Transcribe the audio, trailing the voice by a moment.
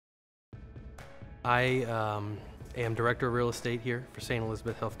I am Director of Real Estate here for St.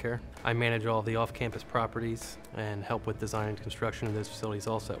 Elizabeth Healthcare. I manage all of the off-campus properties and help with design and construction of those facilities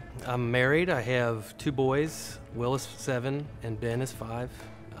also. I'm married. I have two boys. Will is 7 and Ben is 5.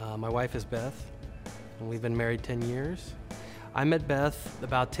 My wife is Beth, and we've been married 10 years. I met Beth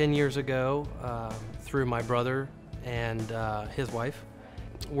about 10 years ago through my brother and his wife.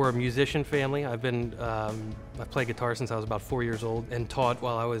 We're a musician family. I've played guitar since I was about 4 years old and taught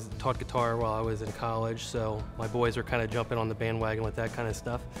guitar while I was in college. So my boys are kind of jumping on the bandwagon with that kind of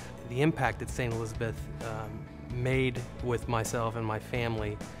stuff. The impact that St. Elizabeth made with myself and my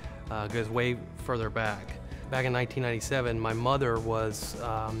family goes way further back. Back in 1997, my mother was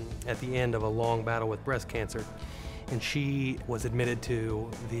at the end of a long battle with breast cancer, and she was admitted to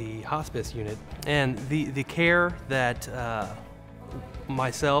the hospice unit. And the care that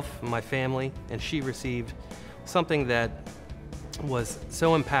myself, my family, and she received, something that was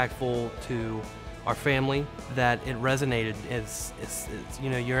so impactful to our family that it resonated. It's you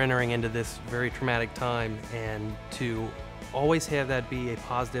know, you're entering into this very traumatic time, and to always have that be a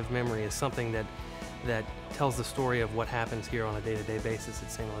positive memory is something that tells the story of what happens here on a day-to-day basis at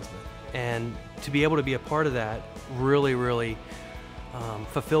St. Elizabeth. And to be able to be a part of that really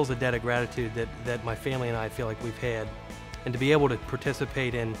fulfills a debt of gratitude that my family and I feel like we've had. And to be able to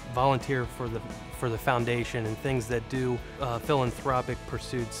participate and volunteer for the foundation and things that do philanthropic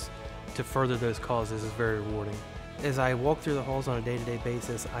pursuits to further those causes is very rewarding. As I walk through the halls on a day-to-day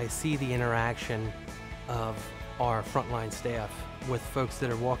basis, I see the interaction of our frontline staff with folks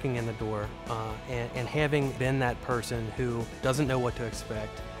that are walking in the door, and having been that person who doesn't know what to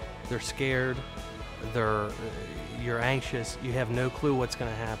expect. They're scared, you're anxious, you have no clue what's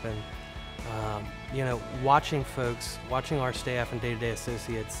going to happen. You know, watching our staff and day-to-day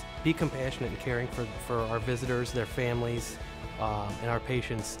associates be compassionate and caring for our visitors, their families, and our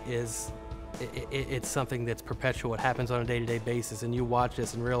patients it's something that's perpetual. It happens on a day-to-day basis, and you watch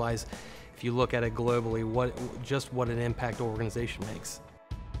this and realize, if you look at it globally, just what an impact our organization makes.